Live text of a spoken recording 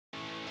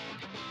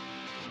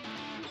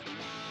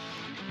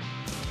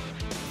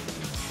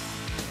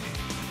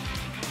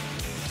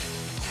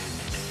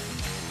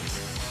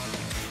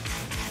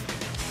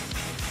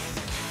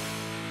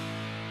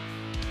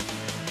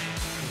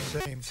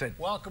Sid.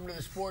 Welcome to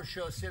the Sports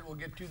Show, Sid. We'll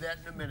get to that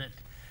in a minute.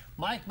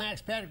 Mike,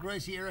 Max, Patrick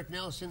Royce, Eric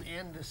Nelson,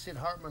 and Sid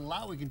Hartman. A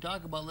lot we can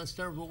talk about. Let's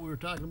start with what we were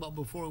talking about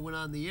before we went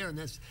on the air, and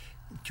that's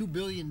 $2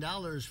 billion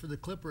for the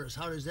Clippers.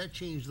 How does that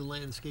change the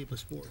landscape of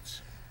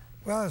sports?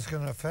 Well, it's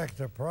going to affect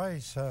the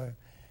price.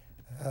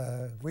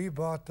 We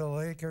bought the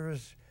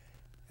Lakers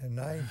in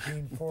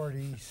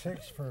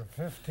 1946 for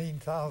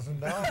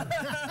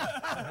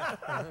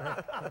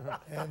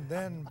 $15,000. And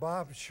then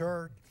Bob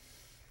Short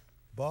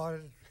bought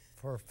it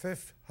for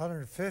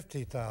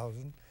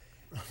 $150,000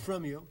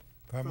 from you,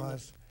 from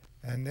us,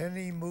 and then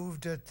he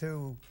moved it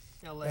to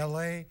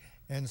L.A.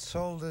 and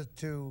sold it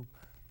to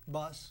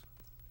Bus.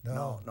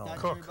 No,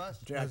 Cook.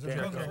 Jack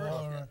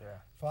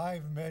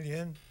 $5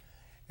 million,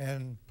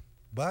 and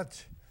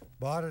Butts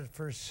bought it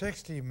for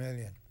 $60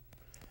 million.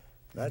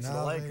 That's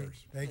the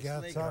Lakers. They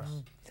got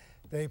something.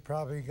 They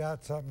probably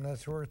got something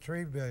that's worth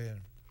 $3 billion.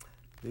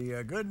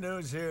 The good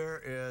news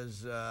here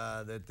is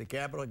that the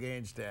capital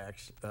gains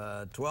tax,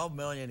 $12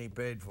 million he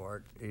paid for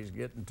it. He's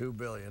getting $2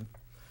 billion.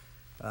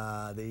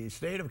 The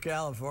state of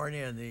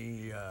California and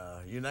the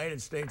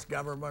United States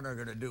government are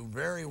going to do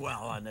very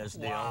well on this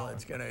deal. Wow.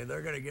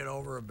 They're going to get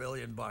over $1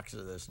 billion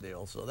of this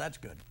deal, so that's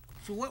good.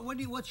 So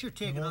what's your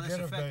take on this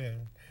effect?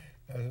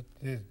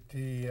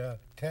 The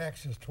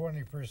tax is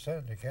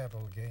 20% of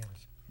capital gains.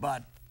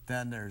 But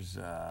then there's,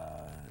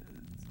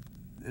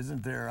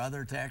 isn't there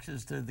other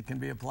taxes that can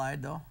be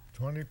applied, though?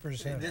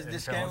 20%.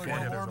 This guy would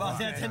know more about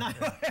that than I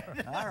would.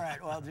 All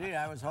right. Well, gee,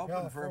 I was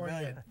hoping for $1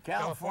 billion.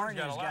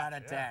 California's got a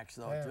tax,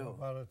 though, too.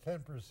 About a 10%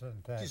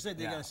 tax. You said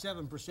they got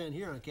 7%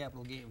 here on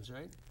capital gains,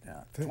 right?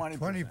 Yeah,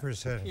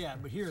 20%. Yeah,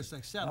 but here it's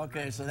like 7.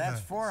 Okay, so that's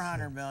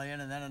 $400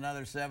 million, and then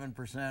another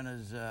 7%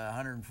 is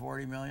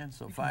 $140 million,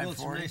 so $540. Build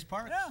some nice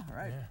parks. Yeah,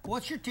 right. Yeah.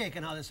 What's your take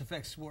on how this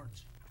affects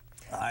sports?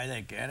 I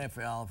think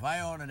NFL, if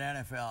I own an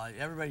NFL,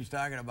 everybody's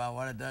talking about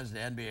what it does to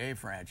NBA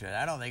franchise.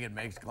 I don't think it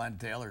makes Glenn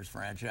Taylor's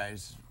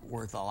franchise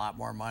worth a lot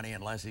more money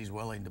unless he's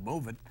willing to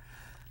move it.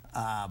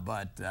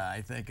 But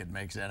I think it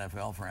makes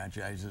NFL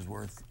franchises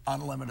worth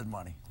unlimited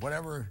money.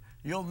 Whatever,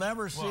 you'll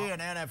never see an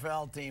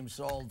NFL team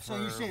sold for. So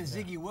you're saying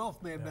Ziggy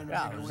Wilf may have been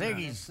a bigger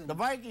Ziggy's. The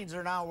Vikings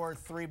are now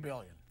worth $3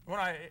 billion. Well,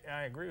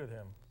 I agree with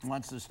him.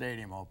 Once the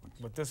stadium opens.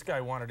 But this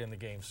guy wanted in the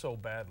game so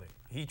badly.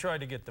 He tried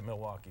to get the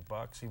Milwaukee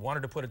Bucks. He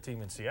wanted to put a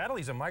team in Seattle.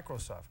 He's a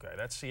Microsoft guy.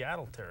 That's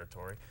Seattle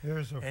territory.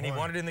 And he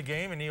wanted in the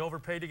game, and he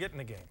overpaid to get in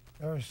the game.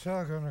 They're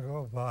still going to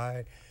go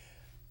by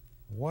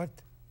what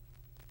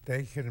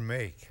they can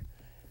make.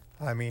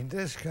 I mean,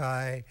 this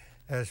guy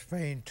has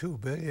paying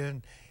 $2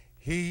 billion.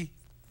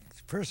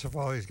 First of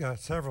all, he's got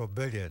several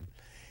billion.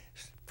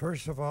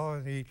 First of all,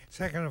 and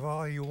second of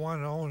all, you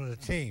want to own a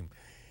team.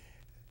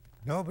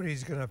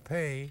 Nobody's going to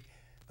pay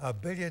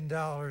 $1 billion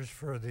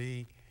for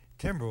the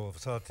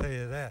Timberwolves, I'll tell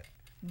you that.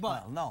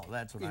 But no,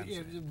 that's what I'm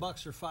saying. If the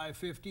Bucks are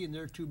 $550 and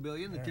they're $2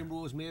 billion, the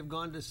Timberwolves may have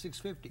gone to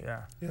 $650.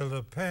 Yeah. It'll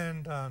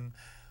depend on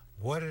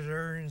what it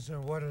earns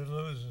and what it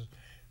loses.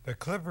 The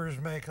Clippers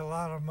make a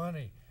lot of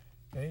money.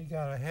 They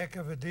got a heck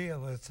of a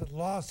deal. It's at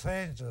Los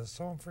Angeles.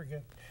 Don't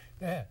forget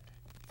that.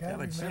 Yeah,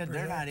 but Sid,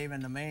 they're not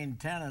even the main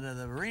tenant of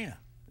the arena.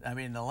 I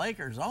mean, the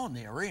Lakers own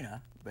the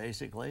arena,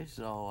 basically,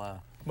 so...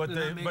 But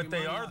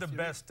they are the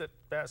best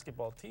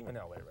basketball team in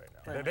L.A. right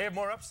now. Right. They have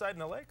more upside than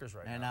the Lakers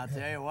right now. And I'll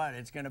tell you what,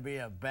 it's going to be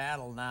a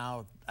battle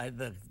now.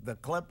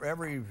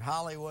 Every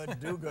Hollywood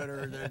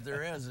do-gooder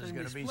there is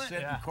going to be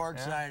sitting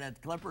courtside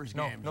at Clippers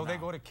games. No, they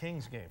go to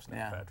Kings games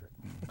now, Patrick.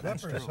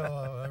 Clippers sell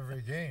out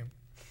every game.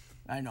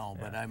 I know,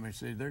 but I mean,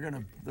 see,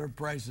 their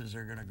prices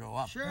are going to go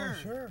up. Sure.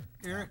 Oh, sure.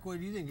 Eric, what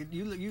do you think?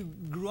 You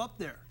grew up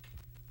there.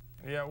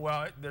 Yeah,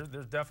 well,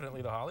 there's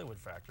definitely the Hollywood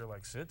factor,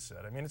 like Sid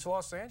said. I mean, it's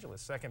Los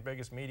Angeles, second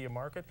biggest media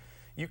market.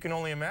 You can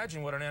only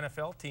imagine what an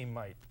NFL team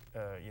might,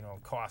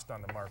 cost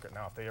on the market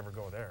now if they ever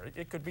go there.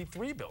 It could be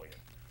 $3 billion.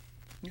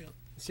 Yeah.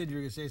 Sid, you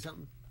were going to say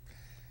something?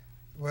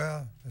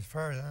 Well, as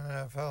far as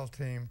an NFL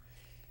team,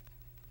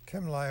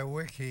 Tim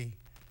Leiweke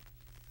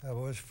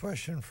was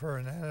pushing for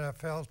an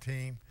NFL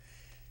team,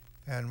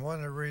 and one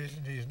of the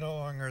reasons he's no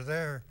longer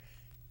there,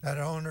 that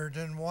owner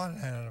didn't want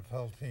an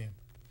NFL team.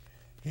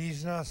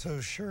 He's not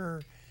so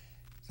sure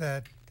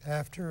that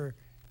after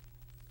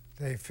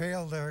they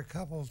failed there a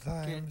couple of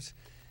times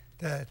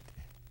that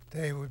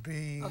they would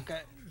be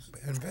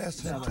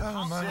investing a ton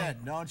of money.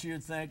 Sid, don't you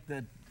think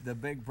that the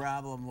big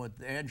problem with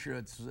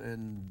Anschutz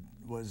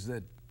was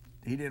that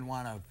he didn't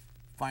want to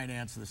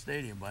finance the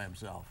stadium by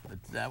himself?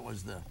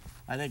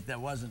 I think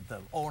that wasn't the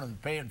owner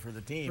paying for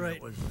the team. Right.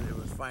 It was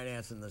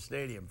financing the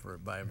stadium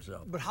by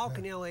himself. But how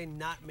can LA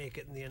not make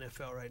it in the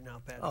NFL right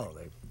now, Patrick? Oh,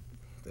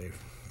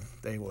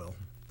 they will.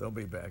 They'll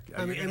be back.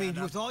 I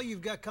mean, with all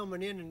you've got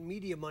coming in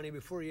media money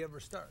before you ever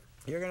start.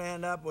 You're going to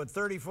end up with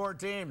 34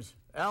 teams,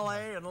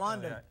 L.A. and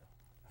London.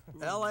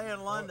 L.A.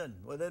 and London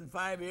within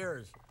 5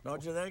 years.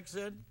 Don't you think,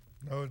 Sid?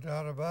 No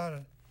doubt about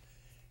it.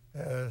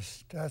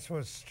 That's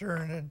what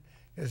Stern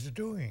is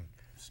doing.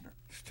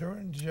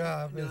 Stern's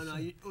job is...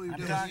 I'm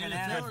talking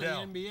NFL or the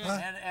NBA?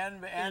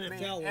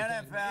 NFL.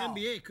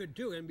 NBA could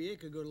too. NBA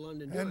could go to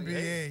London.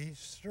 NBA,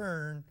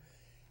 Stern,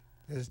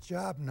 his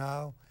job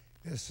now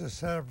is to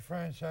set up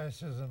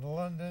franchises in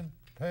London,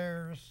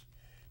 Paris,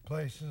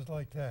 places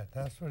like that.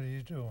 That's what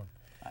he's doing.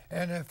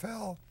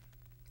 NFL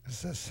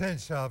is a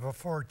cinch out of a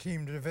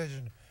 4-team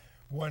division.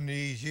 One of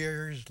these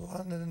years,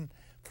 London,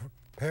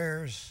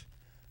 Paris,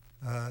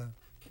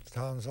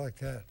 towns like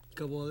that. A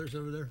couple others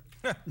over there.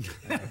 I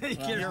think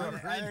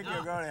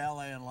you'll go to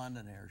L.A. and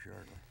London here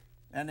shortly.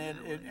 And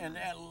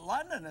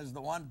London is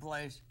the one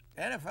place,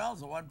 NFL is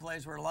the one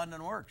place where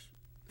London works.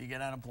 You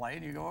get on a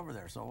plane, you go over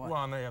there, so what?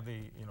 Well, and they have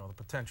the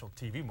potential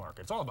TV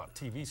market. It's all about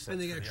TV sets.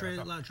 And they for got the a NFL. lot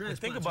of But transplants.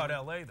 think about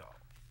LA though.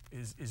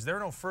 Is there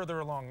no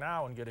further along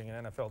now in getting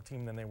an NFL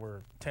team than they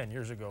were 10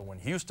 years ago when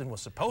Houston was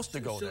supposed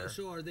to go there?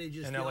 So are they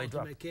just and the LA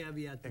ultimate dropped.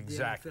 caveat that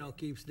Exactly. the NFL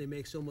keeps? They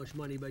make so much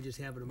money by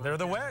just having them. They're out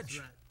the there.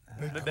 wedge.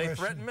 Right. They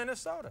threaten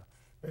Minnesota.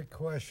 Big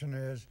question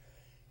is,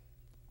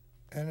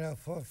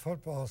 NFL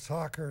football,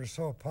 soccer is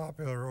so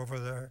popular over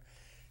there.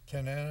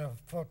 Can NFL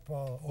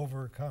football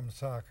overcome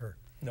soccer?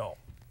 No.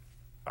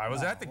 I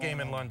was at the game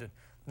in London.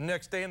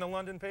 Next day in the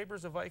London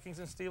papers, the Vikings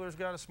and Steelers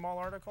got a small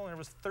article, and there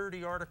was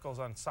 30 articles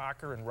on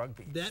soccer and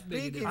rugby. That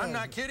big. Speaking I'm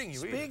not kidding you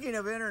either. Speaking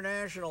of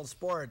international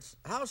sports,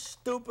 how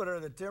stupid are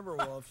the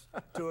Timberwolves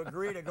to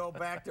agree to go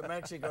back to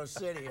Mexico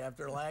City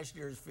after last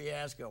year's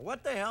fiasco?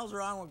 What the hell's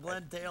wrong with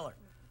Glenn Taylor?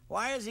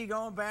 Why is he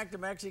going back to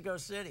Mexico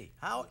City?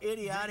 How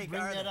idiotic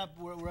Bring are that they? up.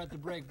 We're at the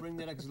break. Bring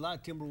that up. There's a lot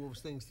of Timberwolves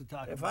things to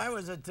talk If about. I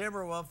was a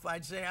Timberwolf,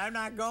 I'd say, I'm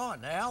not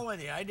going. The hell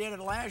with you. I did it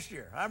last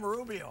year. I'm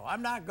Rubio.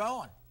 I'm not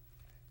going.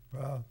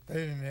 Well, they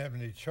didn't have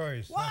any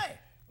choice. Why?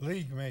 The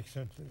league makes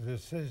a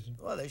decision.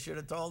 Well, they should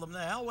have told him,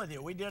 the hell with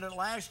you. We did it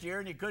last year,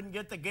 and you couldn't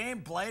get the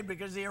game played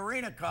because the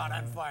arena caught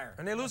on fire.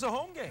 And they lose a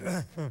home game.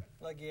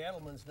 Like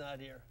Edelman's not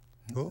here.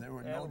 There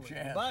was no Edelman.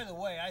 chance. By the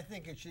way, I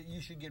think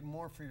you should get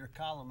more for your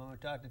column. I'm going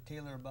to talk to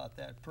Taylor about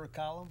that. Per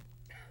column?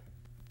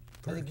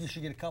 I think you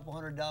should get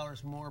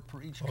 $200 more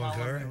per each column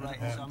there? you write.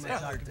 So I'm going to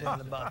talk to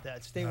Taylor about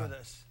that. Stay with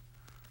us.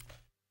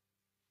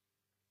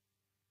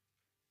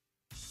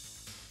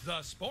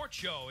 The Sports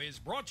Show is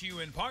brought to you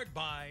in part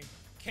by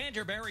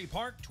Canterbury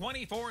Park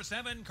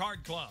 24/7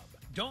 Card Club.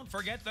 Don't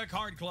forget the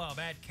Card Club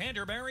at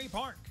Canterbury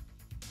Park.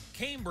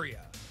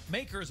 Cambria,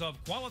 makers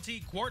of quality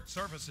quartz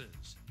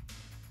surfaces.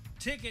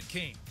 Ticket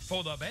King.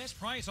 For the best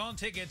price on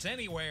tickets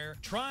anywhere,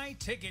 try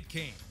Ticket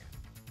King.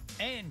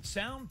 And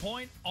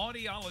Soundpoint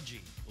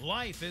Audiology.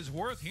 Life is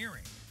worth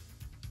hearing.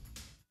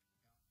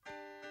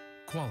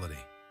 Quality.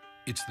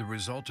 It's the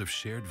result of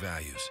shared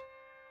values.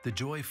 The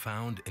joy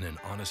found in an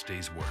honest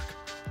day's work.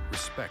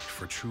 Respect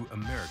for true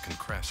American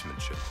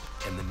craftsmanship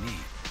and the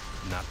need,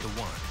 not the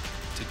want,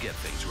 to get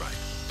things right.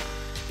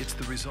 It's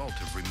the result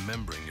of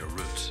remembering your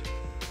roots,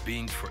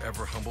 being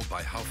forever humbled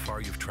by how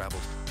far you've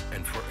traveled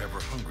and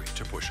forever hungry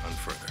to push on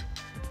further.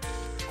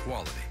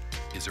 Quality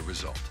is a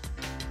result.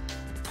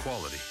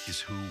 Quality is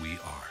who we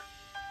are.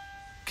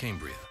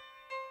 Cambria.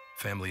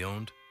 Family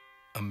owned,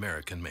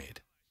 American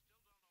made.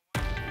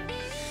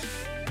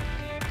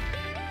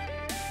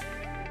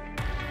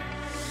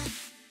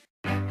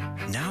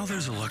 Now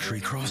there's a luxury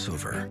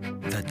crossover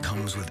that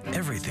comes with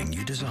everything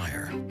you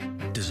desire.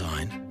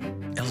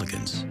 Design,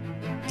 elegance,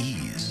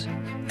 ease,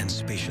 and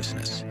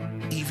spaciousness.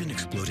 Even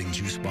exploding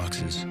juice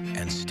boxes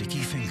and sticky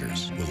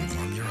fingers will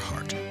warm your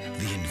heart.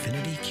 The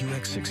Infiniti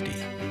QX60,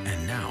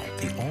 and now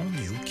the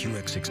all-new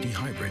QX60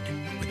 Hybrid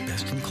with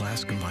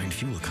best-in-class combined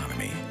fuel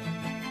economy.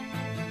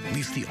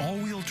 Lease the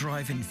all-wheel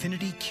drive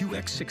Infiniti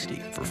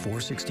QX60 for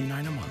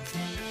 $469 a month.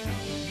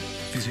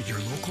 Visit your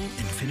local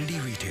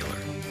Infiniti retailer.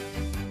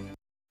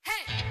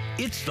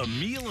 It's the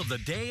meal of the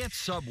day at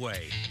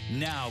Subway.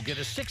 Now get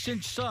a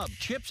 6-inch sub,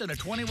 chips, and a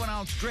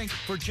 21-ounce drink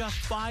for just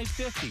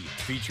 $5.50,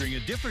 featuring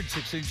a different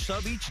 6-inch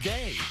sub each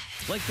day,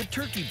 like the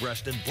turkey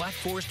breast and Black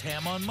Forest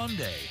ham on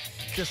Monday,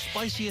 the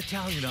spicy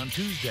Italian on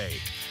Tuesday,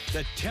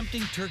 the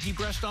tempting turkey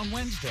breast on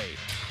Wednesday,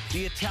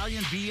 the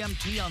Italian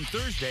BMT on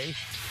Thursday,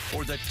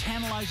 or the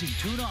tantalizing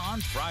tuna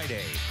on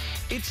Friday.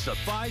 It's the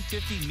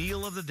 $5.50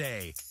 meal of the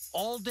day,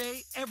 all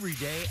day, every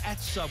day at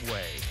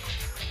Subway.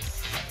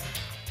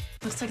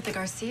 Looks like the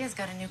Garcias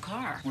got a new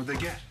car. What'd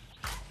they get?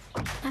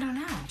 I don't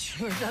know.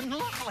 Sure doesn't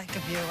look like a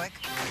Buick.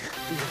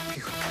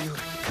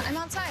 Buick. I'm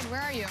outside.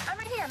 Where are you? I'm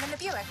right here. I'm in the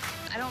Buick.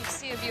 I don't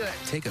see a Buick.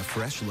 Take a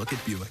fresh look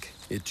at Buick.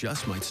 It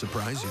just might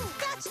surprise you. Ooh,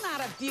 that's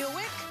not a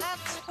Buick.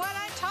 That's what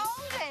I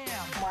told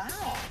him.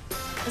 Wow.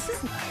 This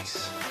is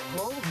nice.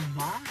 Oh,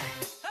 my.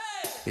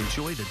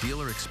 Enjoy the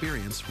dealer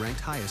experience ranked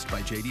highest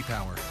by J.D.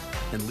 Power.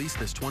 And lease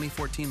this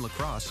 2014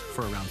 LaCrosse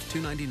for around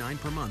 $299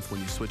 per month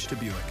when you switch to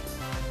Buick.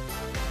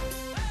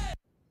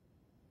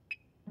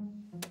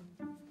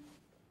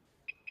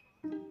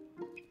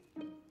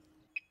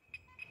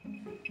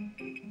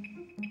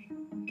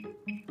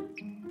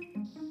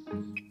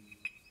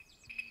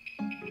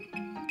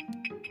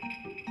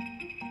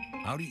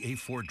 Audi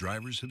A4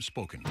 drivers have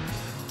spoken.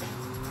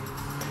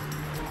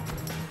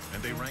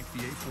 And they rank the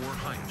A4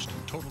 highest in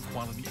total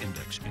quality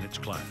index in its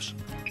class.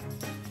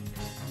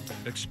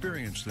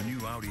 Experience the new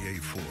Audi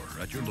A4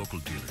 at your local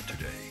dealer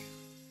today.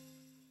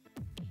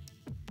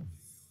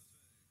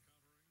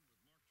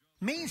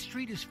 Main Street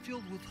Street is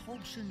filled with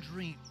hopes and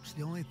dreams.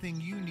 The only thing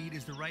you need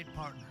is the right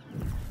partner.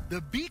 The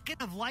beacon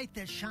of light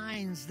that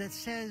shines, that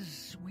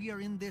says we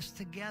are in this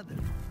together.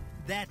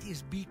 That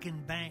is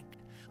Beacon Bank.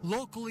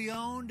 Locally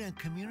owned and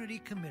community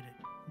committed.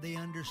 They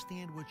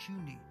understand what you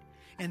need.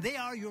 And they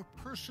are your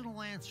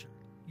personal answer.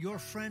 Your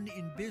friend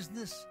in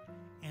business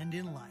and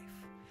in life.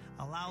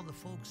 Allow the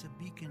folks at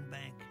Beacon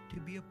Bank to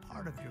be a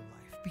part of your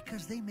life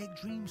because they make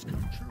dreams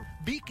come true.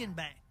 Beacon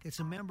Bank, it's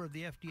a member of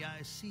the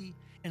FDIC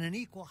and an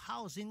equal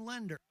housing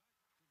lender.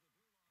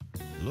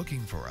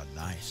 Looking for a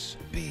nice,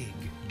 big,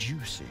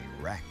 juicy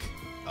rack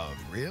of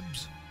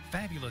ribs?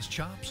 Fabulous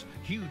chops,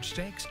 huge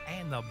steaks,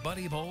 and the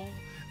Buddy Bowl?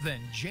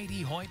 Then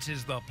J.D. Hoyt's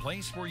is the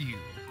place for you.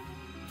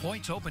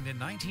 Hoyt's opened in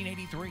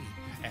 1983,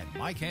 and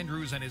Mike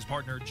Andrews and his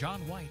partner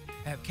John White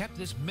have kept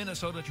this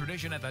Minnesota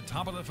tradition at the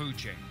top of the food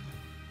chain.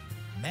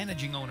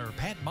 Managing owner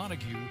Pat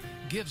Montague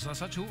gives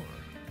us a tour.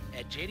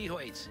 At J.D.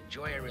 Hoyt's,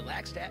 enjoy a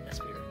relaxed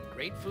atmosphere,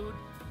 great food,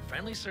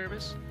 friendly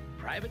service,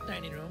 private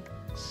dining room,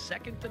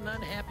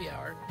 second-to-none happy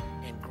hour,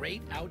 and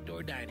great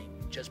outdoor dining,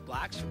 just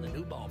blocks from the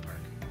new ballpark.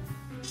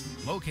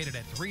 Located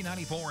at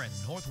 394 in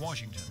North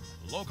Washington,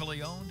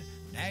 locally owned,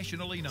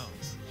 nationally known,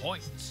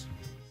 Hoyt's.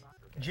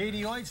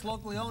 J.D. Hoyt's,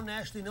 locally owned,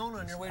 nationally known.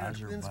 On your way to a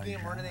Twins game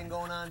or anything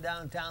going on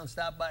downtown,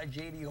 stop by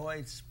J.D.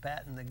 Hoyt's.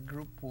 Pat and the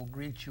group will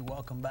greet you.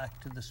 Welcome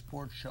back to the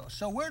sports show.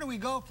 So where do we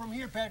go from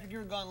here? Patrick, you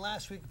were gone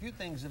last week. A few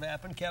things have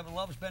happened. Kevin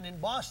Love's been in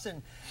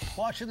Boston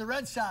watching the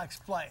Red Sox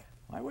play.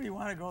 Why would you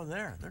want to go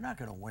there? They're not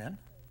going to win.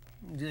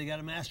 Do they got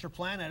a master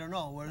plan? I don't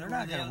know. They're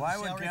not going to. Why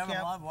would Kevin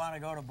Love want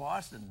to go to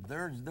Boston?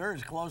 They're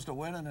as close to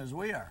winning as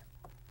we are.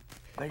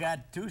 They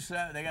got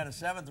They got a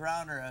seventh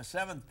rounder, a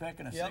seventh pick,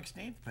 and a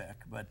 16th pick.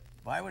 But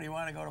why would he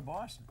want to go to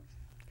Boston?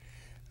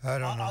 I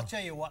don't know. I'll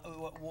tell you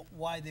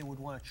why they would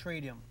want to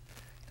trade him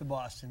to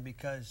Boston,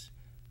 because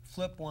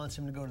Flip wants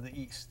him to go to the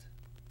East.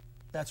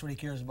 That's what he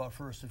cares about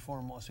first and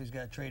foremost. So he's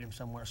got to trade him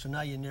somewhere. So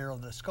now you narrow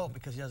the scope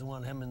because he doesn't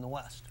want him in the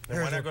West.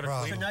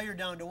 So now you're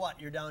down to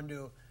what? You're down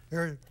to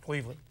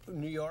Cleveland,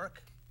 New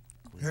York,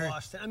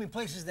 Boston. I mean,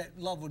 places that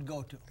Love would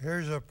go to.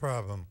 Here's a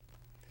problem.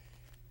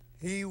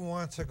 He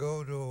wants to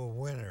go to a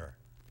winner.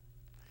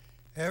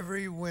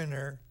 Every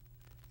winner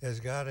has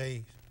got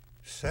a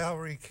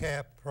salary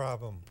cap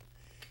problem.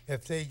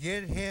 If they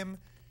get him,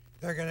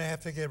 they're going to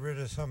have to get rid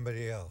of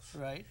somebody else.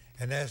 Right.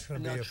 And that's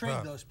going to be a problem.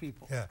 They'll trade those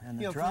people. Yeah. And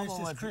the trouble for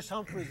instance, with Chris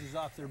Humphries is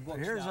off their books.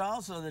 Here's now.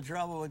 also the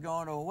trouble with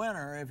going to a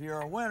winner. If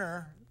you're a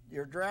winner,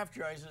 your draft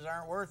choices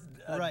aren't worth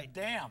a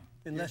damn.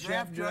 Unless your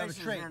draft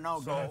choices are no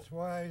good. That's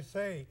why I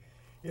say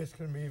it's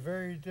going to be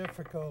very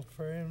difficult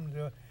for him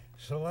to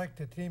select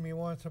the team he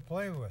wants to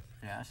play with.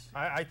 Yes.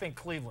 I think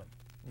Cleveland.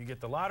 You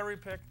get the lottery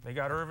pick. They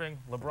got Irving.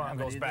 LeBron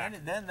goes back.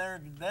 Then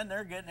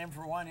they're getting him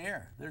for 1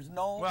 year. There's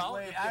no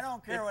way. I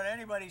don't care what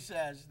anybody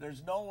says.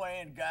 There's no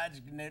way in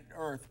God's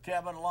earth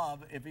Kevin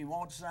Love, if he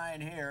won't sign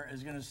here,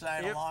 is going to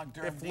sign a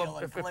long-term deal.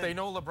 If they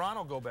know LeBron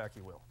will go back,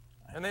 he will.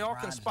 And they all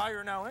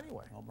conspire now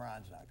anyway.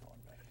 LeBron's not going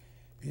back.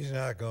 He's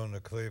not going to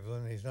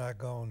Cleveland. He's not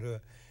going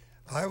to.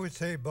 I would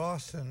say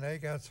Boston. They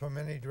got so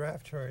many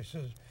draft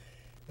choices.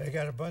 They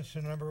got a bunch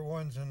of number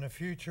ones in the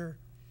future.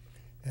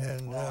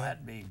 And well,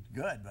 that'd be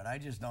good, but I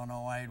just don't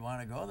know why he'd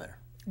want to go there.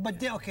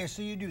 But okay,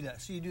 so you do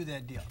that. So you do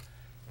that deal.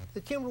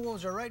 The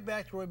Timberwolves are right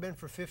back to where we've been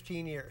for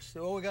 15 years.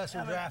 Oh, we got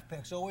some draft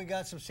picks. Oh, we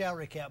got some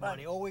salary cap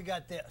money. Oh, we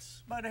got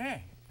this. But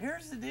hey,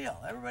 here's the deal.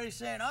 Everybody's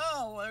saying,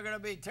 oh, they're going to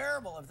be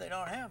terrible if they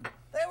don't have him.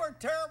 They were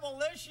terrible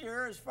this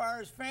year as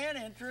far as fan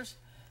interest.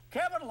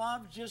 Kevin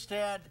Love just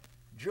had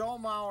Joe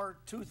Mauer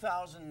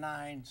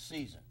 2009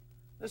 season.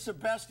 This is the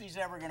best he's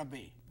ever going to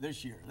be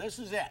this year. This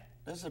is it.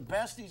 This is the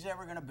best he's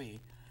ever going to be.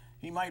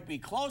 He might be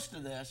close to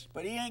this,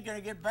 but he ain't going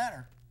to get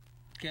better.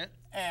 Okay.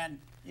 And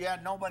you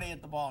had nobody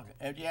at the ball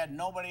game. You had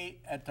nobody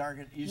at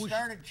Target. You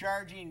started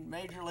charging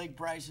major league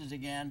prices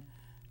again,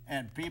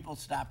 and people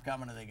stopped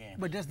coming to the game.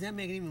 But doesn't that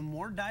make it even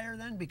more dire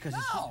then? Because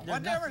no.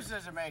 What difference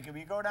does it make if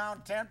you go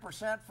down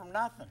 10% from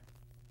nothing?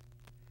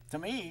 To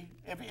me,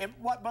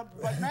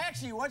 but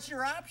Maxie, what's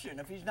your option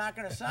if he's not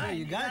going to sign?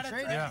 You got to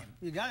trade him.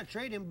 You got to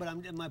trade him.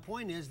 But my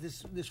point is,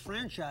 this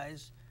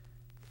franchise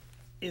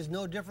is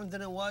no different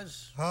than it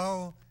was.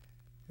 How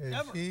is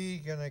he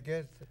going to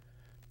get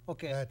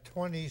that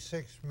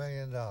 $26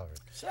 million?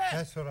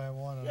 That's what I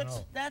want to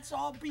know. That's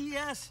all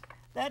BS.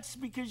 That's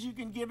because you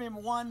can give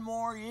him one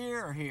more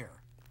year here.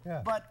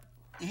 Yeah. But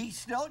he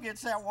still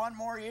gets that one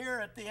more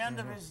year at the end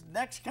of his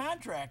next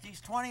contract.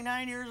 He's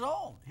 29 years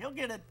old. He'll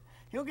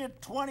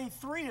get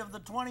 23 of the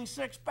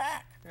 26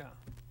 back. Yeah.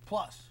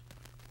 Plus.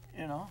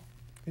 You know.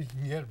 He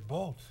can get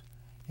both.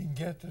 He can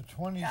get the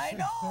 26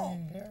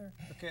 million here,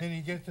 and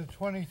he get the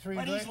 23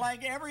 But he's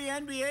like every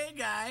NBA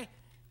guy.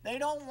 They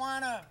don't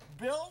want to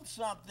build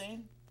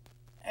something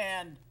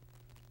and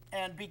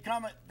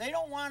become they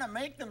don't want to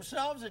make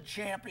themselves a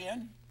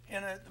champion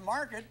in a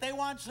market, they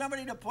want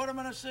somebody to put them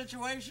in a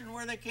situation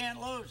where they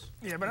can't lose.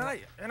 Yeah, but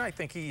I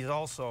think he's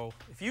also,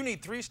 if you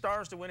need 3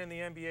 stars to win in the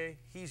NBA,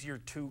 he's your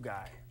 2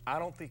 guy. I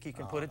don't think he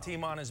can put a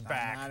team on his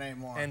back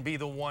and be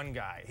the 1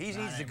 guy. He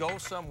needs to go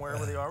somewhere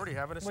where they already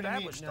have an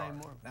established star.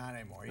 Not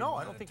anymore. No,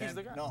 I don't think he's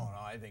the guy. No,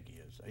 I think he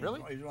is.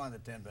 Really? He's one of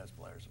the 10 best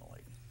players in the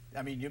league.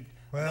 I mean,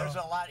 there's a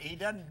lot. He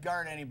doesn't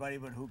guard anybody,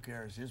 but who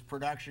cares? His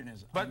production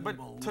is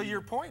unbelievable. But to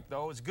your point,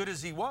 though, as good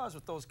as he was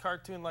with those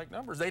cartoon-like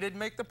numbers, they didn't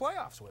make the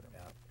playoffs with him.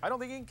 Yeah. I don't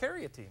think he can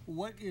carry a team.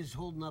 What is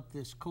holding up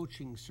this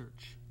coaching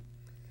search?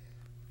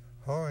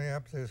 Holding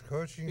up this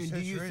coaching search?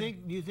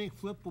 Do you think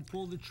Flip will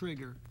pull the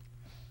trigger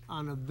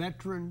on a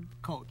veteran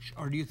coach,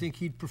 or do you think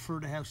he'd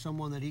prefer to have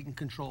someone that he can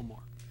control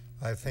more?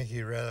 I think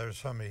he'd rather have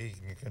somebody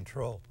he can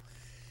control.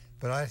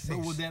 But I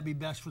think. But would that be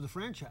best for the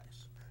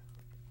franchise?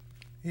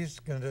 He's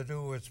going to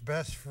do what's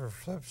best for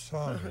Flip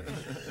Saunders.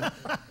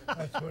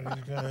 That's what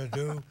he's going to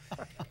do.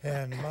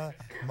 And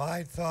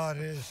my thought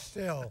is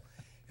still,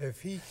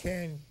 if he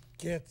can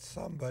get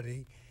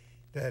somebody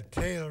that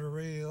Taylor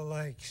really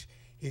likes,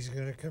 he's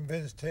going to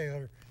convince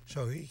Taylor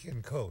so he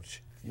can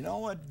coach. You know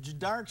what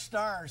Dark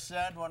Star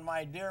said when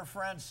my dear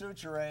friend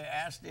Suchere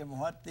asked him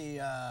what the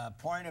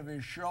point of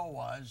his show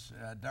was?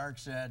 Dark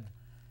said,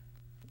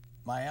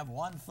 I have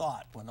one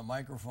thought when the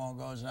microphone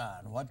goes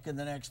on. What can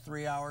the next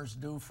 3 hours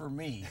do for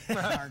me,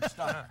 Dark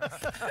Star?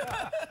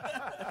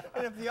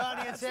 And if the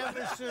audience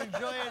happens to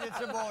enjoy it,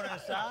 it's a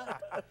bonus, huh?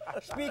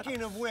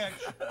 Speaking of which,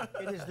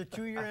 it is the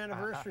 2-year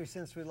anniversary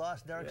since we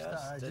lost Dark Star.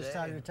 I was just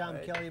talking to Tom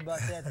Kelly about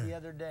that the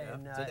other day.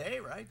 And, today,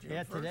 right? June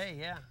 1st? Today,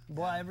 yeah.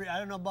 Boy, I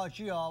don't know about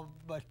you all,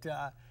 but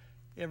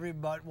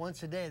about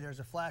once a day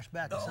there's a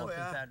flashback of something,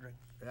 Patrick.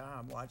 Yeah,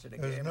 I'm watching a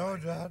game. There's no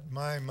right doubt in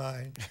my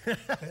mind.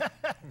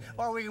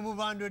 Or we can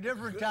move on to a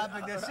different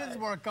topic that Sid's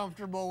more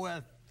comfortable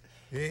with.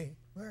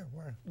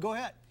 Go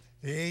ahead.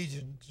 The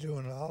agent's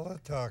doing all the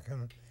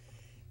talking.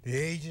 The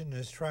agent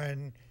is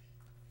trying,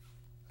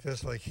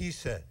 just like he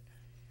said,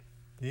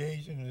 the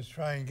agent is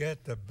trying to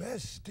get the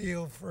best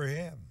deal for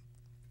him,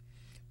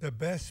 the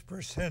best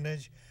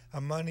percentage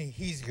of money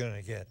he's going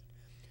to get.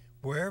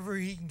 Wherever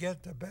he can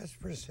get the best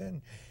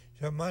percentage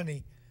of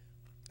money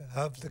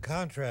of the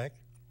contract,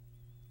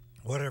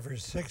 whatever,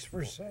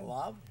 6%.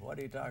 Love? What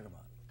are you talking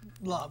about?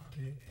 Love.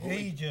 The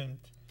agent.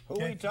 Who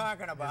are we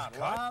talking about?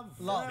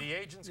 Love? The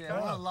agent's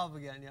cut. Love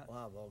again, yeah.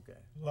 Love, okay.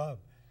 Love.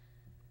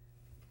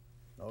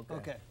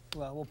 Okay.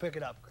 Well, we'll pick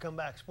it up. Come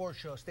back. Sports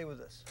Show. Stay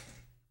with us.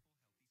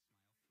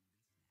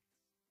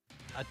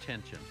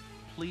 Attention.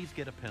 Please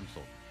get a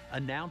pencil.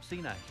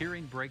 Announcing a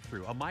hearing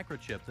breakthrough, a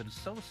microchip that is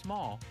so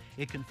small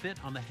it can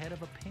fit on the head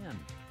of a pen.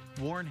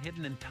 Worn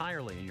hidden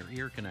entirely in your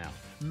ear canal,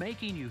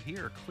 making you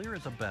hear clear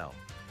as a bell.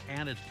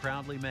 And it's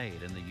proudly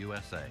made in the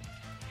USA.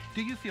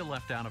 Do you feel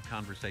left out of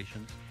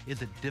conversations?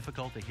 Is it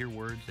difficult to hear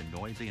words in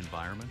noisy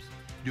environments?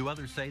 Do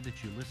others say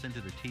that you listen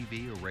to the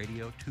TV or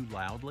radio too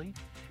loudly?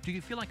 Do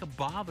you feel like a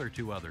bother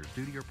to others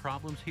due to your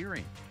problems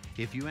hearing?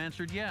 If you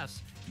answered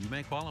yes, you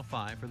may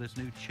qualify for this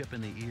new chip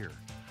in the ear.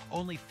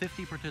 Only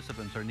 50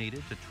 participants are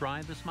needed to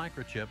try this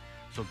microchip,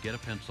 so get a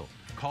pencil.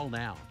 Call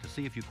now to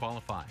see if you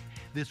qualify.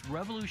 This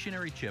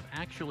revolutionary chip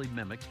actually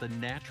mimics the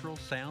natural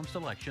sound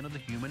selection of the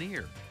human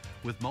ear.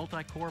 With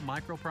multi-core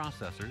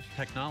microprocessors,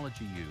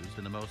 technology used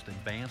in the most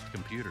advanced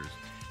computers,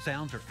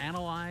 sounds are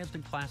analyzed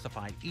and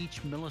classified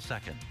each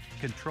millisecond,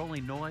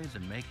 controlling noise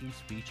and making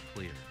speech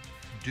clear.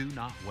 Do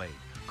not wait.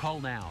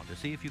 Call now to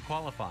see if you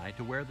qualify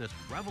to wear this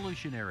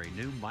revolutionary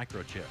new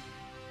microchip.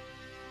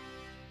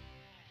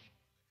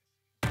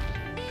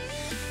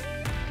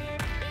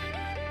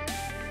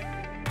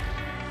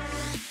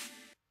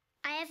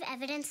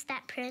 Evidence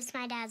that proves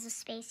my dad's a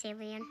space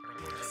alien.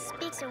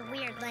 Speaks a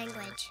weird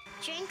language.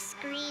 Drinks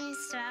green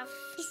stuff.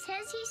 He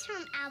says he's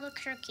from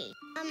Albuquerque.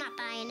 I'm not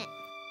buying it.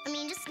 I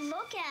mean, just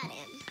look at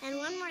him. And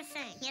one more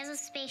thing. He has a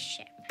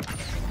spaceship.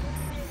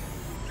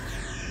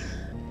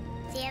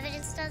 The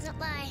evidence doesn't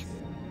lie.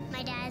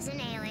 My dad's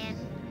an alien.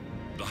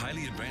 The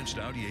highly advanced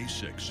Audi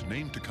A6,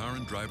 named to car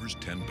and drivers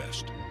 10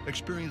 best.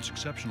 Experience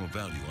exceptional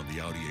value on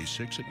the Audi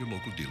A6 at your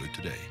local dealer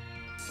today.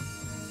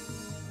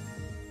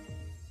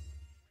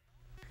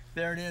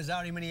 There it is,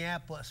 Audi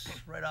Minneapolis,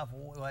 right off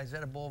of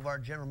Wayzata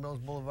Boulevard, General Mills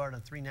Boulevard on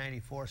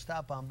 394.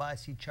 Stop on by,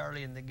 see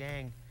Charlie and the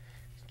gang.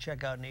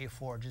 Check out an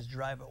A4. Just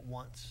drive it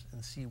once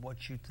and see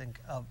what you think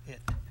of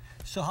it.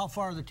 So how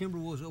far are the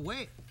Timberwolves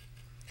away?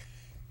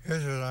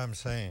 Here's what I'm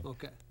saying.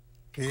 Okay.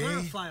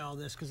 Clarify all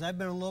this, because I've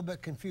been a little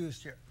bit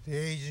confused here. The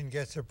agent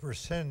gets a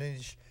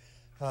percentage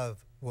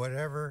of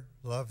whatever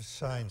Love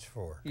signs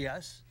for.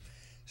 Yes.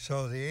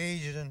 So the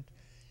agent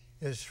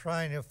is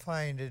trying to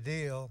find a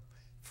deal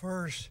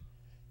first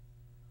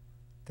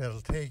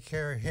that'll take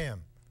care of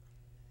him.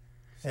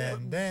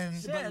 And then...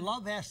 But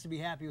Love has to be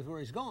happy with where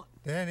he's going.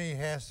 Then he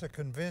has to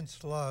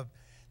convince Love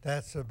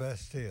that's the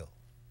best deal.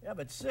 Yeah,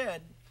 but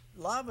Sid,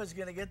 Love is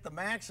going to get the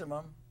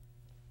maximum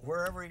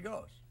wherever he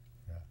goes.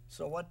 Yeah.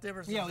 So what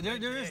difference does it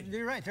make?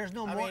 You're right. There's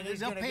no more.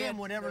 They'll pay him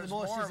whatever the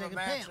most is they can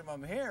pay him. There's more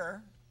of a maximum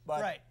here,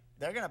 but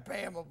they're going to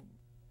pay him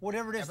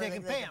whatever it is they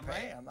can pay him,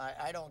 right?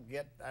 I don't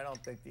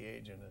think the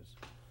agent is...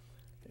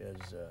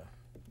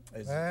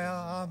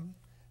 Well, I'm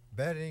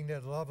betting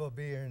that Love will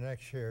be here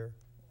next year.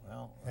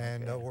 Well,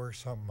 and they'll work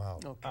something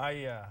out.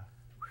 Okay.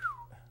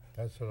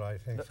 That's what I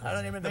think. I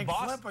don't even think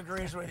Flip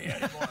agrees with you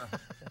anymore.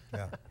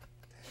 Yeah.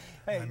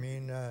 Hey. I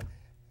mean,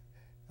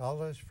 all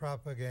this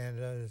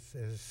propaganda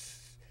is,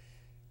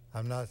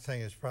 I'm not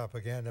saying it's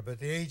propaganda, but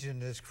the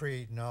agent is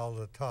creating all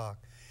the talk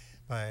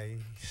by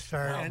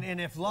starting. And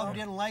if Love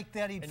didn't like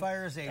that, he'd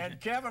fire his agent.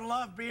 And Kevin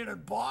Love being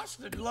in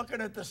Boston,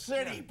 looking at the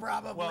city,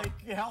 probably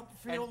helped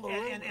fuel the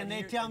rumor. And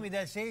they tell me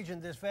this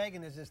agent, this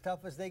Fagan, is as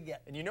tough as they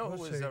get. And you know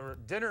who was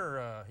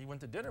dinner? He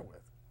went to dinner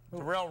with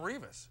Darrelle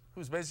Revis,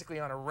 who's basically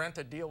on a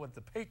rent-a deal with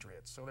the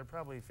Patriots. So they're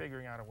probably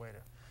figuring out a way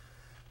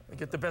to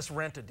get the best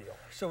rent-a deal.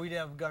 So we'd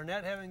have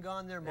Garnett having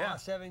gone there,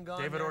 Moss having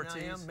gone David there,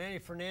 Ortiz, Manny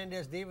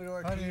Fernandez, David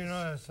Ortiz. How do you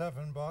know that stuff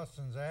in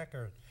Boston's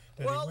accurate?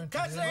 Well,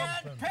 because they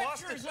had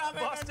pictures of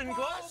him in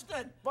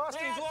Boston.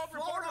 Boston they Globe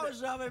had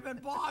photos of him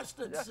in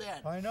Boston, Sid.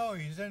 I know,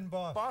 he's in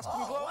Boston.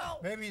 Boston Globe? Well,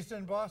 maybe he's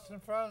in Boston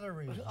for other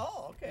reasons.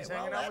 Oh, okay. He's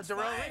hanging out with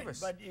Darrelle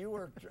Revis. But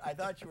I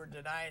thought you were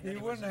denying that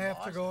he wouldn't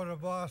have to go to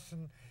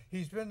Boston.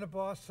 He's been to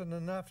Boston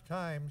enough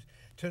times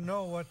to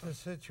know what the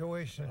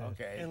situation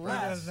is. Okay. He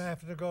doesn't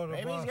have to go to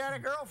Boston. Maybe he's got a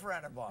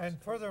girlfriend in Boston.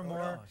 And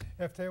furthermore,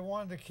 if they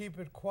wanted to keep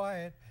it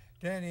quiet,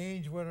 Danny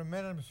Ainge would have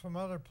met him some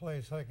other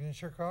place, like in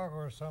Chicago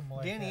or something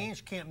like that. Danny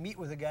Ainge can't meet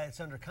with a guy that's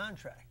under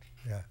contract.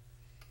 Yeah.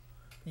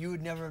 You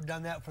would never have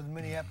done that for the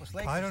Minneapolis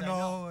Lakers. I don't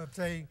know if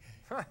they...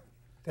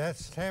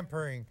 That's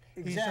tampering.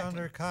 Exactly. He's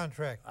under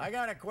contract. I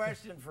got a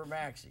question for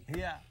Maxie.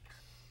 Yeah.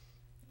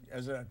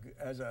 As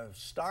a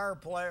star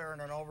player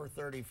in an over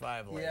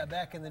 35 league. Yeah,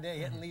 back in the day,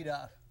 hitting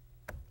leadoff.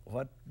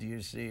 What do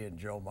you see in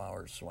Joe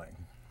Mauer's swing?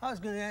 I was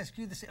going to ask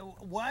you this.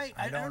 Why?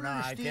 I don't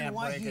understand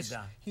why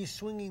he's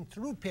swinging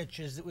through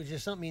pitches, which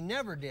is something he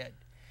never did.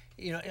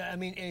 You know, I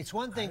mean, it's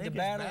one thing to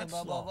battle and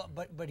blah, blah,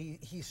 blah, but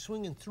he's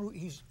swinging through.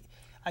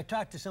 I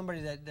talked to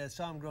somebody that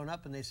saw him growing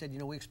up, and they said, you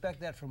know, we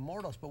expect that from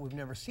Mortals, but we've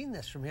never seen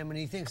this from him, and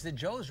he thinks that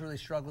Joe's really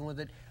struggling with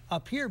it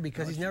up here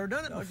because he's never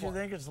done it before. Don't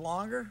you think it's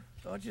longer?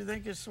 Don't you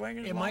think his swing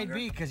is longer? It might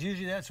be, because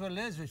usually that's what it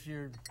is if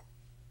you're...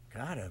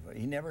 God,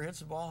 he never hits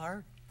the ball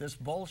hard. This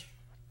bullshit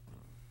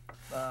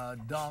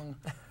dung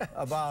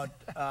about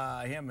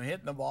him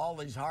hitting the ball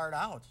these hard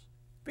outs.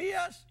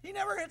 BS. He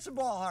never hits the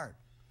ball hard.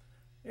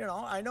 You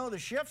know, I know the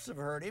shifts have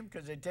hurt him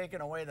because they've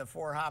taken away the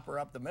four-hopper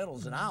up the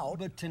middles and out.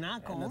 But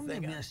Tanaka owned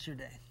him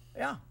yesterday.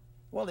 Yeah.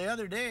 Well, the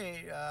other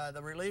day,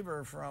 the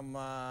reliever from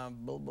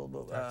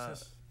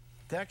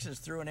Texas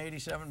threw an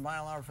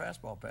 87-mile-an-hour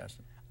fastball past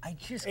him. I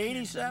just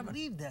can't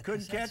believe that.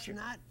 Couldn't catch it.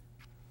 Not,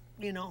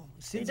 you know,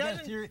 he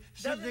doesn't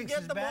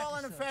get the ball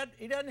in the fat.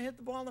 He doesn't hit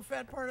the ball in the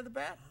fat part of the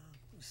bat.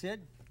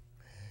 Sid?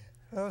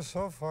 Well,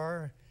 so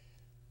far,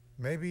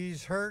 maybe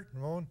he's hurt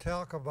and won't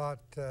talk about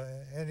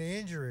any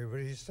injury, but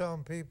he's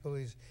telling people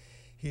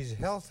he's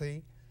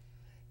healthy.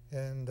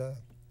 And I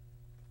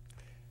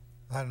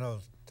don't know,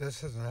 this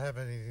doesn't have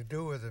anything to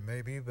do with it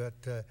maybe,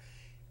 but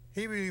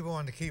he really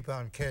wanted to keep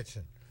on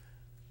catching.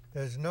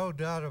 There's no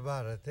doubt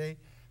about it.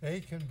 They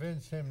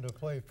convinced him to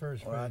play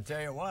first base. Well, I'll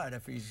tell you what,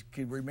 if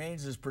he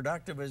remains as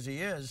productive as he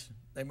is,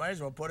 they might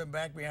as well put him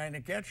back behind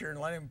the catcher and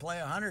let him play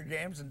 100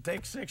 games and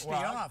take 60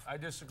 off. I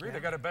disagree. Yeah. They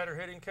got a better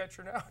hitting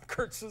catcher now,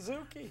 Kurt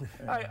Suzuki.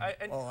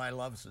 I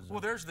love Suzuki. Well,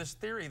 there's this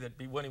theory that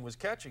when he was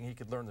catching, he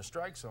could learn the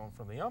strike zone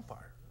from the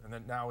umpire. And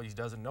then now he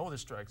doesn't know the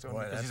strike zone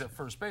because he's at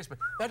first base. But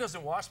that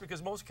doesn't wash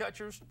because most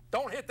catchers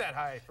don't hit that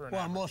high for an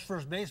average. Most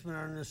first basemen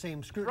are under the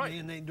same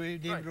scrutiny. Right. And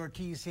David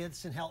Ortiz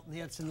hits and Helton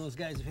hits and those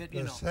guys have hit,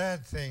 The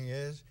sad thing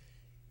is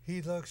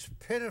he looks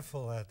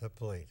pitiful at the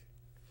plate.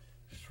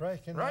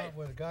 Striking out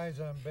with guys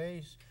on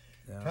base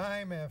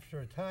time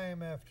after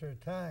time after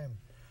time.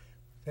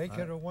 They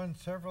could have won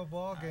several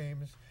ball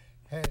games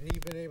had he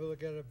been able to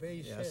get a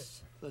base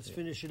hit. Let's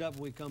finish it up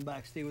when we come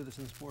back. Stay with us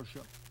in the Sports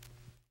Show.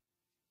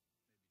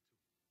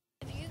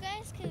 If you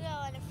guys could go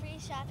on a free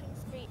shopping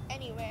spree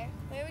anywhere,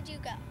 where would you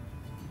go?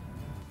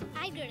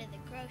 I'd go to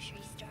the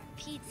grocery store.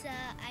 Pizza,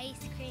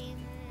 ice cream.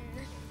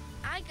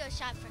 I'd go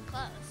shop for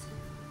clothes.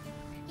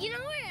 You know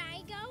where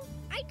I go?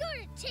 I'd go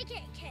to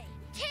Ticket King.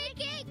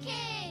 Ticket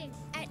King!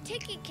 At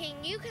Ticket King,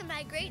 you can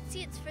buy great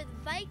seats for the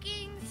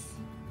Vikings,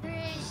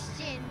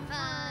 Christian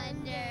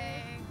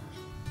Ponder,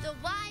 the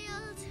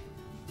Wild,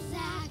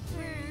 Zach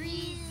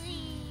Parise,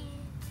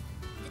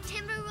 the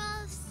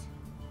Timberwolves,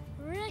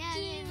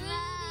 Ricky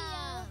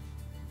Rubio,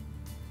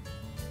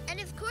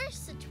 and of course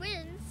the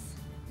Twins.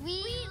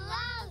 We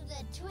love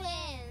the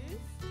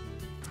Twins.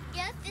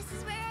 Yep, this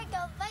is where I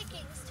go.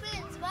 Vikings,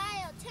 Twins,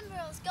 Wild,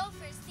 Timberwolves,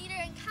 Gophers, theater,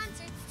 and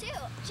concerts too.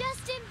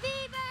 Justin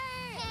Bieber!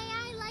 Hey,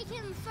 I like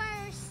him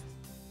first.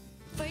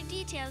 For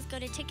details, go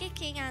to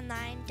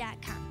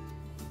TicketKingOnline.com.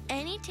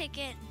 Any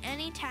ticket,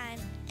 anytime,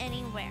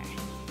 anywhere.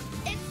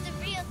 It's the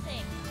real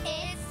thing.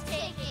 It's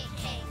Ticket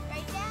King.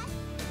 Right, Dad?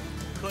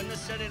 Couldn't have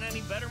said it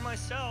any better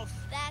myself.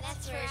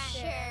 That's for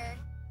sure.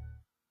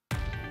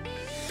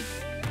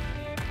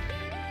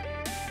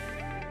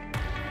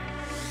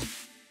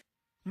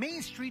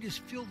 Main Street is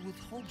filled with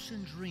hopes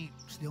and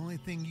dreams. The only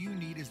thing you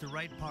need is the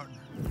right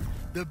partner.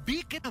 The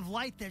beacon of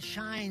light that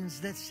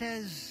shines, that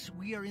says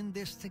we are in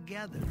this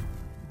together.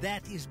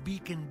 That is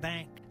Beacon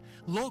Bank.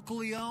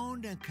 Locally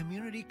owned and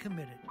community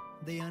committed.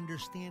 They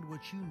understand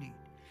what you need.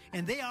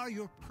 And they are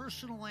your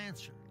personal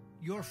answer,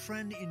 your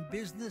friend in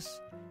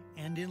business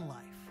and in life.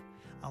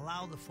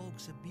 Allow the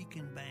folks at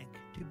Beacon Bank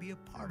to be a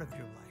part of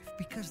your life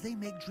because they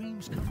make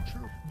dreams come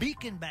true.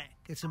 Beacon Bank,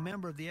 it's a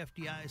member of the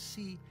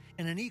FDIC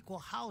and an equal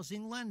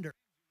housing lender.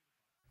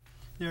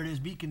 There it is,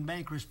 Beacon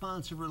Bank,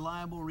 responsive,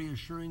 reliable,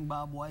 reassuring.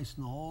 Bob Weiss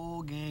and the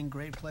whole gang,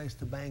 great place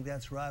to bank.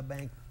 That's Rob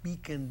Bank,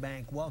 Beacon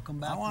Bank. Welcome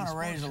back. I want to the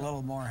raise a Sports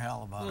little more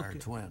hell about Okay. our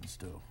Twins,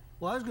 too.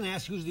 Well, I was going to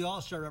ask who's the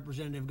All-Star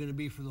representative going to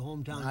be for the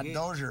hometown Not game.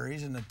 Dozier.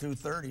 He's in the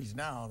 230s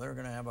now. They're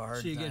going to have a hard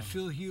time. So you get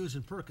Phil Hughes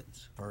and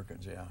Perkins.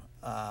 Perkins,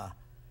 yeah.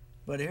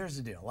 But here's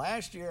the deal.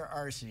 Last year,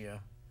 Arcia,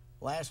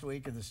 last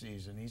week of the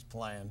season, he's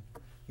playing.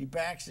 He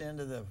backs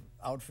into the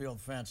outfield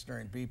fence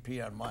during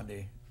BP on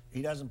Monday.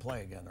 He doesn't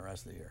play again the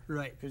rest of the year.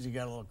 Right. Because he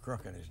got a little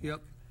crook in his neck.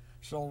 Yep.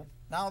 So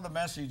now the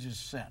message is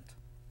sent.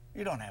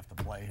 You don't have to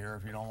play here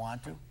if you don't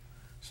want to.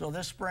 So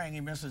this spring,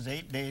 he misses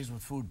 8 days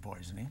with food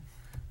poisoning.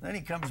 Then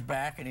he comes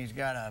back and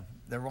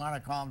they want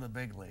to call him to the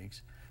big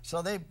leagues.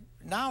 So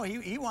now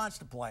he wants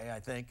to play,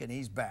 I think, and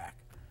he's back.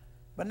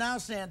 But now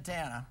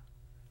Santana,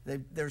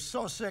 they're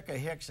so sick of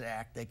Hicks'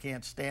 act, they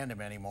can't stand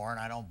him anymore, and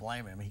I don't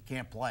blame him. He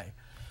can't play.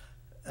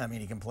 I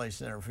mean, he can play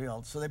center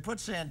field. So they put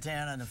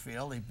Santana in the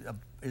field.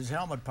 His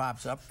helmet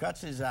pops up,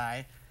 cuts his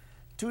eye.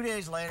 2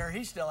 days later,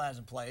 he still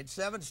hasn't played.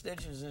 7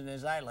 stitches in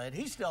his eyelid.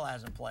 He still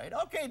hasn't played.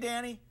 Okay,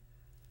 Danny,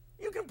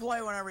 you can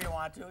play whenever you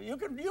want to. You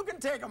can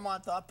take a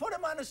month off. Put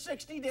him on a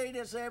 60-day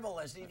disabled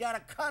list. He got a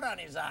cut on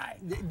his eye.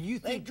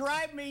 They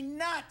drive me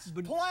nuts.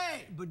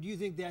 Play. But do you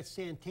think that's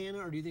Santana,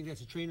 or do you think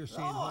that's a trainer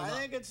saying, No, hold I up?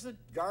 think it's the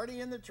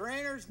guardian, the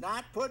trainers,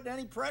 not putting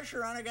any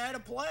pressure on a guy to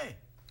play.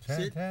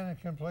 Santana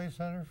can play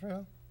center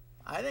field?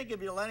 I think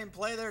if you let him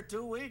play there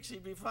 2 weeks,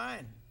 he'd be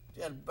fine.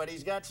 Yeah, but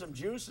he's got some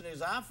juice in his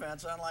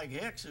offense, unlike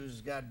Hicks,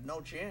 who's got no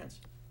chance.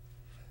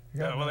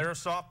 Yeah, well, they're a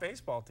soft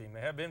baseball team.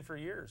 They have been for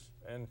years.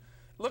 And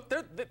look,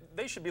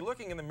 they should be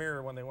looking in the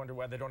mirror when they wonder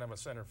why they don't have a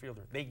center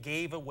fielder. They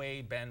gave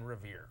away Ben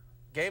Revere.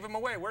 Gave him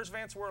away. Where's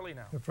Vance Worley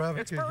now? They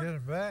probably could get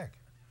him back.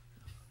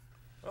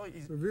 Well,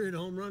 Revere hit a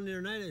home run the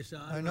other night, I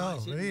saw. I know,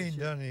 but he ain't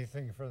done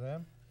anything for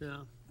them. Yeah.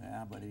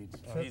 Yeah, but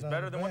he's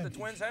better than what the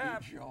Twins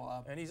have. He'd show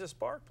up. And he's a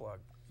spark plug.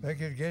 They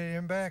could get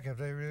him back if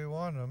they really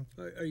want him.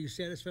 Are you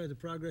satisfied with the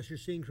progress you're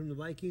seeing from the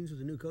Vikings with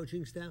the new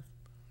coaching staff?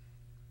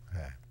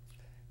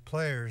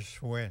 Players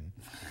win.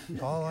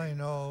 All I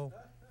know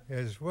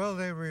is, will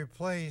they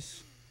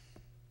replace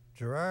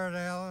Gerard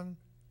Allen,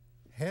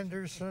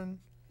 Henderson,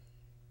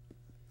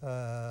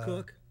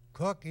 Cook?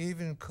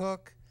 Even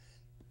Cook.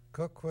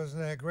 Cook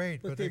wasn't that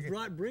great. But they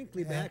brought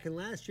Brinkley back, and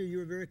last year you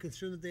were very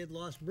concerned that they had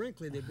lost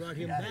Brinkley. They brought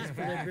him back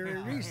for that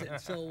very reason.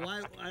 So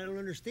why? I don't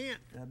understand.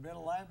 The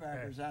middle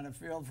linebackers on the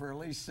field for at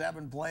least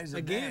 7 plays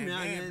a game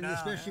now, game and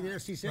especially in the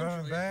NFC Central.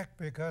 Brought him back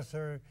because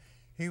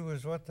he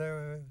was what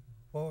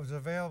was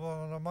available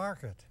on the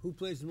market. Who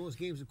plays the most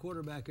games at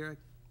quarterback, Eric?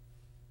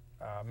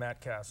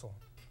 Matt Castle.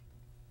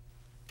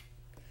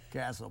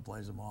 Castle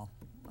plays them all,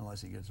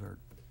 unless he gets hurt.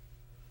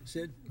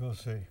 Sid? We'll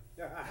see.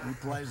 He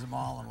plays them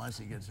all unless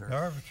he gets hurt.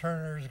 Norv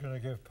Turner is going to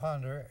give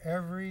Ponder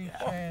every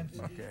chance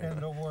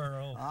in the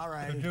world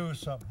to do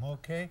something,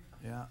 okay?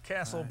 Yeah.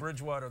 Castle,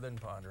 Bridgewater, then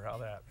Ponder. How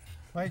that?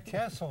 Mike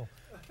Kessel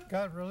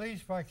got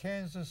released by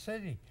Kansas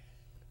City.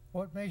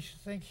 What makes you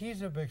think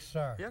he's a big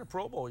star? He had a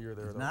Pro Bowl year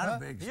there, though. Not a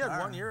big He star. had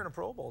 1 year in a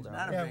Pro Bowl down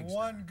there. He had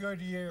one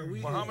good year.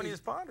 Well, how many is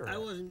Ponder? I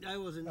wasn't. I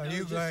was you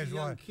just guys a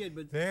young want. kid,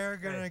 but They're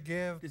going to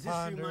give does this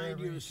Ponder remind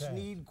you every of chance.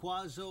 Snead,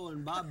 Quazzo,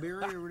 and Bob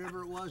Berry, or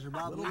whatever it was, or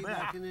Bob Lee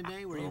back in the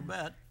day? Where Little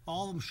bit.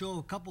 all of them show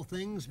a couple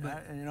things,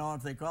 but And you know,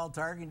 if they call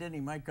Tarkington,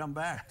 he might come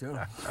back too.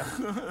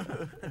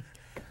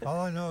 All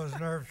I know is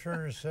Norv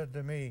Turner said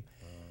to me,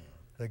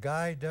 the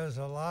guy does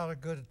a lot of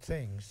good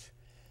things.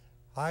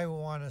 I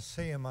want to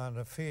see him on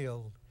the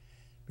field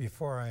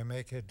before I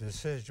make a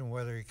decision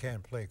whether he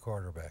can play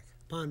quarterback.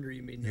 Ponder,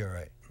 you mean? You're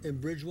right.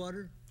 And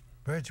Bridgewater?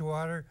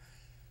 Bridgewater,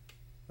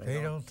 they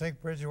don't think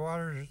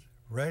Bridgewater's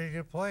ready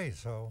to play,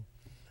 so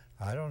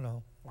I don't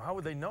know. Well, how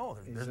would they know?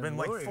 There's He's been in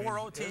like Louis- 4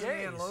 OTAs. Isn't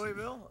he in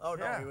Louisville? Oh,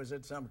 no, Yeah. he was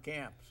at some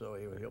camp, so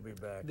he'll be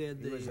back. They had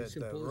He was the at the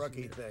symposium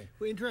rookie there. thing.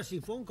 Well,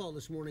 interesting phone call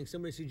this morning.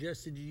 Somebody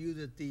suggested to you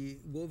that the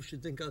Wolves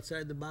should think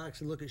outside the box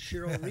and look at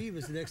Cheryl Reeve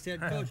as the next head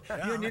coach. You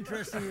had an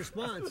interesting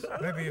response.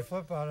 Maybe you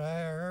flip out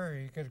her,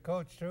 you could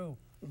coach too.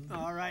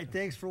 All right,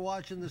 thanks for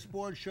watching the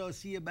Sports Show.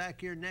 See you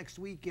back here next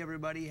week,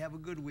 everybody. Have a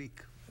good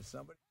week.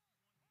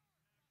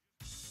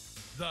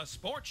 The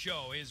Sports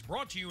Show is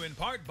brought to you in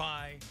part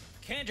by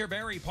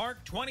Canterbury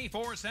Park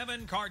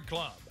 24/7 Card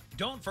Club.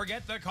 Don't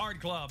forget the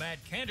Card Club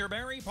at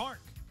Canterbury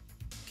Park.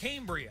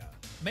 Cambria,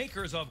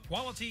 makers of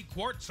quality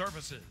quart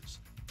surfaces.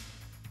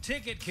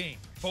 Ticket King.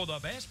 For the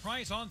best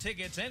price on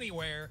tickets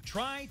anywhere,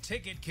 try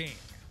Ticket King.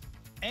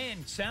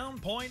 And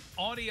Sound Point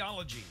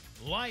Audiology.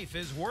 Life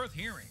is worth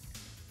hearing.